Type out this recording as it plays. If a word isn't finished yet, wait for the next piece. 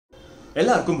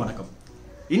எல்லாருக்கும் வணக்கம்.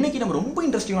 இன்னைக்கு நம்ம ரொம்ப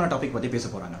இன்ட்ரெஸ்டிங்கான டாபிக் பத்தி பேச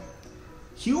போறாங்க.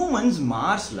 ஹியூமன்ஸ்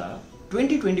மார்ஸ்ல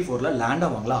 2024ல லேண்ட்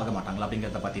ஆவாங்களா ஆக மாட்டாங்களா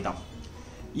அப்படிங்கறத பத்தி தான்.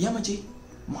 ஏமாச்சி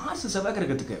மார்ஸ் செவ்வாய்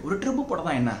கிரகத்துக்கு ஒரு ட்ரிப்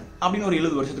போடதான் என்ன அப்படின்னு ஒரு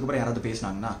 70 வருஷத்துக்கு அப்புறம் யாராவது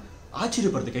பேசினாங்கன்னா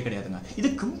ஆச்சரியப்படுறதுக்கே கிடையாதுங்க.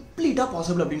 இது கம்ப்ளீட்டா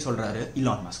பாசிபிள் அப்படின்னு சொல்றாரு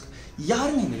இலான் மஸ்க்.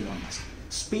 யாருங்க இந்த Elon Musk?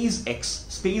 SpaceX,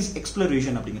 space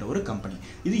exploration அப்படிங்கிற ஒரு கம்பெனி.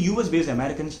 இது US paste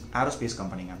American aerospace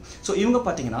கம்பெனிங்க. So இவங்க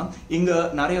பார்த்தீங்கன்னா இங்கே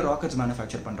நிறைய ராக்கெட்ஸ்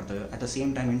மேனுஃபேக்சர் பண்ணுறது, at the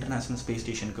same time international space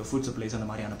ஸ்டேஷனுக்கு ஃபுட் சப்ளைஸ் அந்த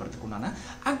மாதிரி அனுப்புறதுக்கு உண்டான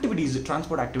ஆக்டிவிட்டீஸ்,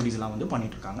 டிரான்ஸ்போர்ட் ஆக்டிவிட்டீஸ்லாம் வந்து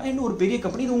பண்ணிட்டு இருக்காங்க. இன்னும் ஒரு பெரிய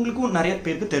கம்பெனி. இது உங்களுக்கும் நிறைய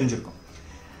பேருக்கு தெரிஞ்சிருக்கும்.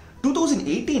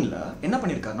 2018ல் என்ன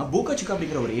பண்ணியிருக்காருன்னா போகா சிக்கா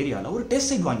அப்படிங்கிற ஒரு ஏரியாவில் ஒரு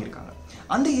டெஸ்ட் சைட் வாங்கியிருக்காங்க.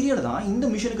 அந்த ஏரியாவில் தான் இந்த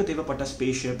மிஷனுக்கு தேவைப்பட்ட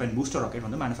ஸ்பேஸ்ஷிப் அண்ட் பூஸ்டர் ராக்கெட்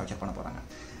வந்து மேனுஃபேக்சர் பண்ண போகிறாங்க.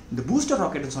 இந்த பூஸ்டர்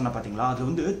ராக்கெட் சொன்ன பார்த்தீங்களா, அது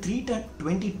வந்து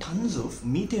 320 tons ஆஃப்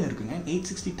மீத்தேன் இருக்குங்க,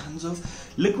 860 tons of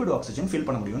liquid oxygen fill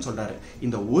பண்ண முடியும்னு சொல்கிறாரு.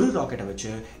 இந்த ஒரு ராக்கெட்டை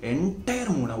வச்சு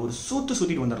என்டையர் மூணை ஒரு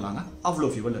சுற்றிட்டு வந்துடலாங்க. அவ்வளோ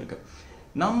ஃபியூவல் இருக்குது.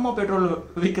 நம்ம பெட்ரோல்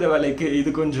விற்கிற வேலைக்கு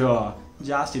இது கொஞ்சம்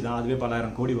ஜாஸ்தி தான், அதுவே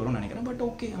பலாயிரம் கோடி வரும்னு நினைக்கிறேன். பட்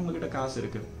ஓகே, அவங்ககிட்ட காசு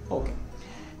இருக்குது. ஓகே.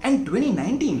 அண்ட்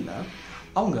 2019ல்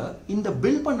அவங்க இந்த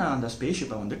பில்ட் பண்ண அந்த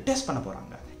ஸ்பேஸ்ஷிப்பை வந்து டெஸ்ட் பண்ண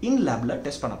போகிறாங்க, இன் லேப்ல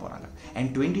டெஸ்ட் பண்ண போகிறாங்க. அண்ட்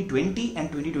 2020 அண்ட்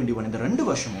 2021 இந்த 2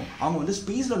 வருஷமும் அவங்க வந்து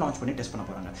ஸ்பேஸில் லான்ச் பண்ணி டெஸ்ட் பண்ண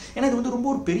போகிறாங்க. ஏன்னா இது வந்து ரொம்ப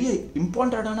ஒரு பெரிய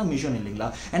இம்பார்ட்டண்டான மிஷன் இல்லைங்களா,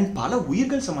 அண்ட் பல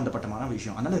உயிர்கள் சம்மந்தப்பட்டமான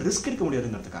விஷயம். அதனால் ரிஸ்க் எடுக்க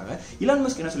முடியாதுங்கிறதுக்காக இலான்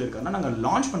மஸ்க் என்ன சொல்லியிருக்காருன்னா, நாங்கள்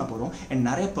லான்ச் பண்ண போகிறோம் அண்ட்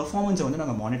நிறைய பெர்ஃபார்மன்ஸை வந்து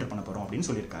நாங்கள் மானிட்டர் பண்ண போகிறோம் அப்படின்னு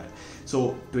சொல்லியிருக்காரு. ஸோ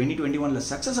 2021ல்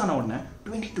சக்ஸஸ் ஆன உடனே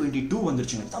 2022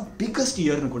 வந்துருச்சுங்க. தான் பிக்கஸ்ட்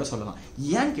இயர்னு கூட சொல்லலாம்.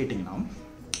 ஏன்னு கேட்டிங்கன்னா,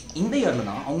 இந்த இயரில்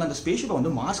தான் அவங்க அந்த ஸ்பேஸ்ஷிப்பை வந்து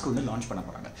மார்ஸ்க்கு வந்து லான்ச் பண்ண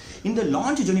போகிறாங்க. இந்த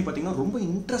லான்ச் ஜேர்னி பார்த்தீங்கன்னா ரொம்ப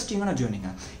இன்ட்ரெஸ்டிங்கான ஜேர்னிங்க.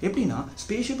 எப்படின்னா,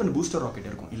 ஸ்பேஸ்ஷிப் அண்ட் பூஸ்டர் ராக்கெட்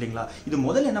இருக்கும் இல்லைங்களா. இது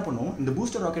முதல்ல என்ன பண்ணும், இந்த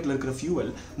பூஸ்டர் ராக்கெட்டில் இருக்கிற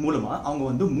ஃபியூவல் மூலமாக அவங்க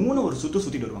வந்து 3 ஒரு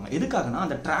சுற்றிட்டு வருவாங்க. எதுக்காகனா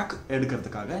அந்த ட்ராக்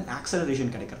எடுக்கிறதுக்காக,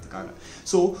 ஆக்சலரேஷன் கிடைக்கிறதுக்காக.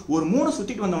 ஸோ ஒரு 3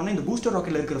 சுற்றிட்டு வந்தோடனே இந்த பூஸ்டர்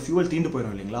ராக்கெட்டில் இருக்கிற ஃபியூவல் தீர்ந்து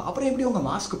போயிடும் இல்லைங்களா. அப்புறம் எப்படி அவங்க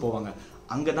மார்ஸ்க்கு போவாங்க?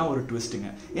 அங்கே தான் ஒரு ட்விஸ்ட்டுங்க.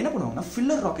 என்ன பண்ணுவாங்கன்னா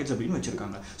ஃபில்லர் ராக்கெட்ஸ் அப்படின்னு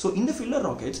வச்சிருக்காங்க. ஸோ இந்த ஃபில்லர்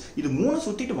ராக்கெட்ஸ் இது 3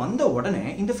 சுற்றிட்டு வந்த உடனே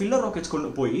இந்த ஃபில்லர் ராக்கெட்ஸ் கொண்டு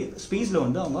போய் ஸ்பேஸில்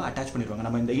வந்து அவங்க அட்டாச் பண்ணிடுவாங்க.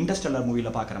 நம்ம இந்த இன்டர்ஸ்டெல்லர்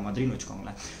மூவியில் பார்க்குற மாதிரின்னு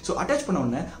வச்சுக்கோங்களேன். ஸோ அட்டாச் பண்ண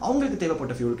உடனே அவங்களுக்கு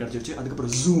தேவைப்பட்ட ஃபியூல் கிடச்சிருச்சு.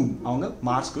 அதுக்கப்புறம் ஜூம் அவங்க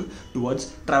மார்ஸ்க்கு டுவர்ட்ஸ்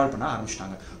ட்ராவல் பண்ண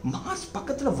ஆரம்பிச்சிட்டாங்க. மார்ஸ்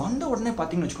பக்கத்தில் வந்த உடனே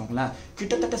பார்த்தீங்கன்னு வச்சுக்கோங்களேன்,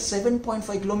 கிட்டத்தட்ட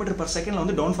 7.5 km/s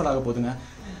வந்து டவுன்ஃபால் ஆக போகுதுங்க.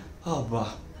 அப்பா,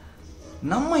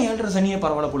 நம்ம 7.5 சனியே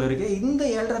பரவாயில்ல போல இருக்கு. இந்த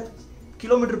 7.5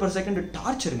 km/s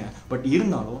டார்ச்சருங்க. பட்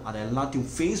இருந்தாலும் அதை எல்லாத்தையும்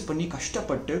ஃபேஸ் பண்ணி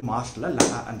கஷ்டப்பட்டு மார்ஸ்ல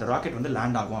அந்த ராக்கெட் வந்து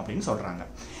லேண்ட் ஆகும் அப்படின்னு சொல்றாங்க.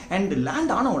 அண்ட்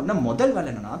லேண்ட் ஆன உடனே முதல் வேலை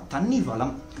என்னன்னா, தண்ணி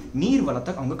வளம், நீர்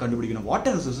வளத்தை அவங்க கண்டுபிடிக்கணும்,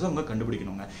 வாட்டர் ரிசோர்ஸை அவங்க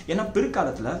கண்டுபிடிக்கணுங்க. ஏன்னா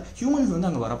பிற்காலத்தில் ஹியூமன்ஸ் வந்து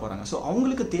அங்கே வர போறாங்க. ஸோ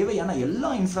அவங்களுக்கு தேவையான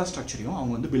எல்லா இன்ஃப்ராஸ்ட்ரக்சரையும்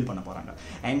அவங்க வந்து பில்ட் பண்ண போறாங்க.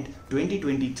 அண்ட்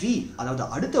 2023, அதாவது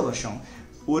அடுத்த வருஷம்,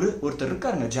 ஒருத்தர்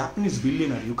இருக்காருங்க, ஜாப்பனீஸ்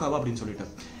பில்லியனர் யுகாவா அப்படின்னு சொல்லிட்டு.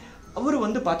 அவர்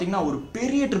வந்து பார்த்தீங்கன்னா ஒரு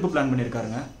பெரிய ட்ரிப்பு பிளான்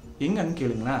பண்ணியிருக்காருங்க. எங்கன்னு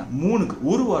கேளுங்களேன், 3க்கு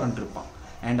 1 வாரம் ட்ரிப்பான்.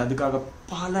 அண்ட் அதுக்காக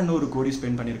பல 100 கோடி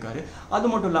ஸ்பெண்ட் பண்ணியிருக்காரு. அது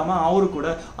மட்டும் இல்லாமல் அவரு கூட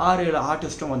 6-7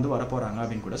 ஆர்டிஸ்ட்டும் வந்து வரப்போகிறாங்க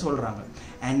அப்படின்னு கூட சொல்கிறாங்க.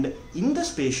 அண்ட் இந்த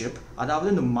ஸ்பேஸ்ஷிப்,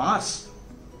 அதாவது இந்த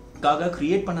மார்ஸ்க்காக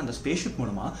கிரியேட் பண்ண அந்த ஸ்பேஸ்ஷிப்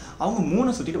மூலமாக அவங்க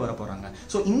 3 சுற்றிட்டு வர போகிறாங்க.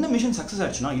 ஸோ இந்த மிஷன் சக்ஸஸ்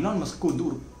ஆச்சுன்னா இலான் மஸ்க்கு வந்து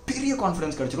ஒரு பெரிய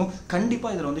கான்ஃபிடன்ஸ் கிடைச்சிடும்.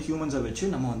 கண்டிப்பாக இதில் வந்து ஹியூமன்ஸை வச்சு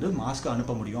நம்ம வந்து மாஸ்க்கு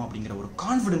அனுப்ப முடியும் அப்படிங்கிற ஒரு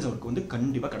கான்ஃபிடன்ஸ் அவருக்கு வந்து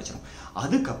கண்டிப்பாக கிடைச்சிடும்.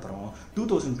 அதுக்கப்புறம்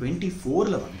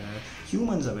 2024ல் வந்து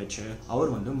ஹியூமன்ஸை வச்சு அவர்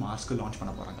வந்து மாஸ்க்கு லான்ச்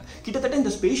பண்ண போகிறாங்க. கிட்டத்தட்ட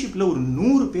இந்த ஸ்பேஸ்ஷிப்பில் ஒரு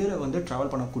 100 பேரை வந்து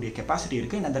ட்ராவல் பண்ணக்கூடிய கெப்பாசிட்டி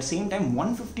இருக்குது. And at the same time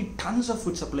 150 tons of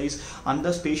food supplies அந்த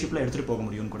ஸ்பேஸ்ஷிப்பில் எடுத்துகிட்டு போக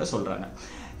முடியும்னு கூட சொல்கிறாங்க.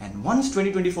 அண்ட் ஒன்ஸ்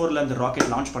 2024ல் அந்த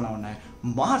ராக்கெட் லான்ச் பண்ண உடனே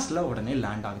மார்ஸில் உடனே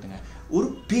லேண்ட் ஆகுதுங்க. ஒரு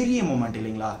பெரிய மூமெண்ட்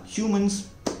இல்லைங்களா. ஹியூமன்ஸ்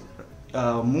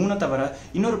 3 தவிர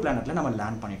இன்னொரு பிளானட்ல நம்ம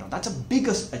லேண்ட் பண்ணிட்டோம். That's a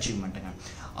biggest அச்சீவ்மெண்ட்டுங்க.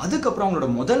 அதுக்கப்புறம் அவங்களோட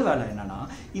முதல் வேலை என்னன்னா,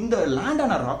 இந்த லேண்ட்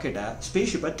ஆன ராக்கெட்டை,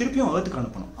 ஸ்பேஸ்ஷிப்பை திருப்பியும் ஏர்த்துக்கு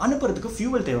அனுப்பணும். அனுப்புறதுக்கு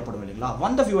ஃபியூவல் தேவைப்படும் இல்லைங்களா.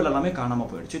 வந்த ஃபியூவல் எல்லாமே காணாமல்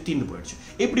போயிடுச்சு, தீர்ந்து போயிடுச்சு.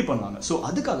 எப்படி பண்ணுவாங்க? ஸோ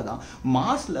அதுக்காக தான்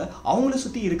மார்ஸில் அவங்கள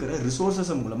சுற்றி இருக்கிற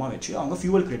ரிசோர்ஸஸ் மூலமாக வச்சு அவங்க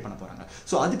ஃபியூவல் கிரியேட் பண்ண போகிறாங்க.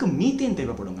 ஸோ அதுக்கு மீத்தேன்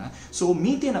தேவைப்படுங்க. ஸோ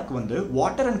மீத்தேனுக்கு வந்து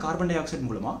water and carbon di oxide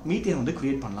மூலமாக மீத்தேன் வந்து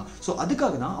கிரியேட் பண்ணலாம். ஸோ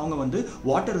அதுக்காக தான் அவங்க வந்து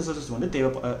வாட்டர் ரிசோர்ஸஸ் வந்து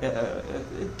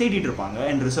தேடிட்டு இருப்பாங்க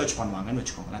அண்ட் ரிசர்ச் பண்ணுவாங்கன்னு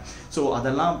வச்சுக்கோங்களேன். ஸோ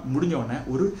அதெல்லாம் முடிஞ்ச உடனே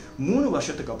ஒரு 3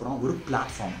 வருஷத்துக்கு அப்புறம் ஒரு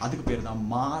பிளாட்ஃபார்ம், அதுக்கு பேர் தான்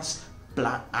மார்ஸ்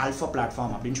ஆல்ஃபா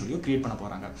பிளாட்ஃபார்ம் அப்படின்னு சொல்லி கிரியேட் பண்ண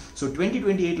போகிறாங்க. ஸோ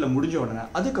 2028ல் முடிஞ்ச உடனே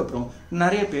அதுக்கப்புறம்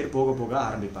நிறைய பேர் போக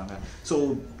ஆரம்பிப்பாங்க. ஸோ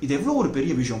இது எவ்வளோ ஒரு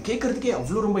பெரிய விஷயம், கேட்கறதுக்கே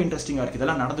அவ்வளோ ரொம்ப இன்ட்ரெஸ்டிங்காக இருக்குது.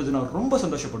 இதெல்லாம் நடந்ததுன்னா ரொம்ப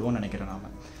சந்தோஷப்படுவோம்னு நினைக்கிறேன்.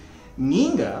 நாம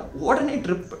நீங்கள் உடனே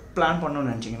ட்ரிப் பிளான்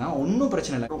பண்ணணும்னு நினச்சிங்கன்னா ஒன்றும்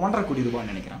பிரச்சனை இல்லை. 1.5 கோடி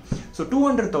ரூபான்னு நினைக்கிறேன். ஸோ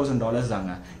 $200,000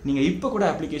 தாங்க. நீங்கள் இப்போ கூட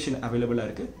அப்ளிகேஷன் அவைலபிளாக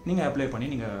இருக்குது. நீங்கள் அப்ளை பண்ணி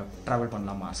நீங்கள் ட்ராவல்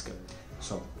பண்ணலாம் மார்ஸ்க்கு.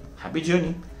 So happy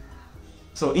journey.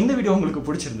 ஸோ இந்த வீடியோ உங்களுக்கு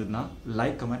பிடிச்சிருந்ததுன்னா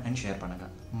லைக், கமெண்ட் அண்ட் ஷேர்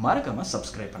பண்ணுங்கள். மறக்காமல்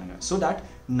சப்ஸ்கிரைப் பண்ணுங்கள். ஸோ தட்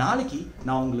நாளைக்கு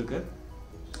நான் உங்களுக்கு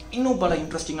இன்னும் பல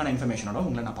இன்ட்ரெஸ்டிங்கான இன்ஃபர்மேஷனோட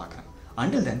உங்களை நான் பார்க்குறேன்.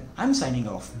 Until then, I'm signing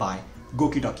off. Bye.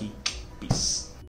 GokiTalki. Peace.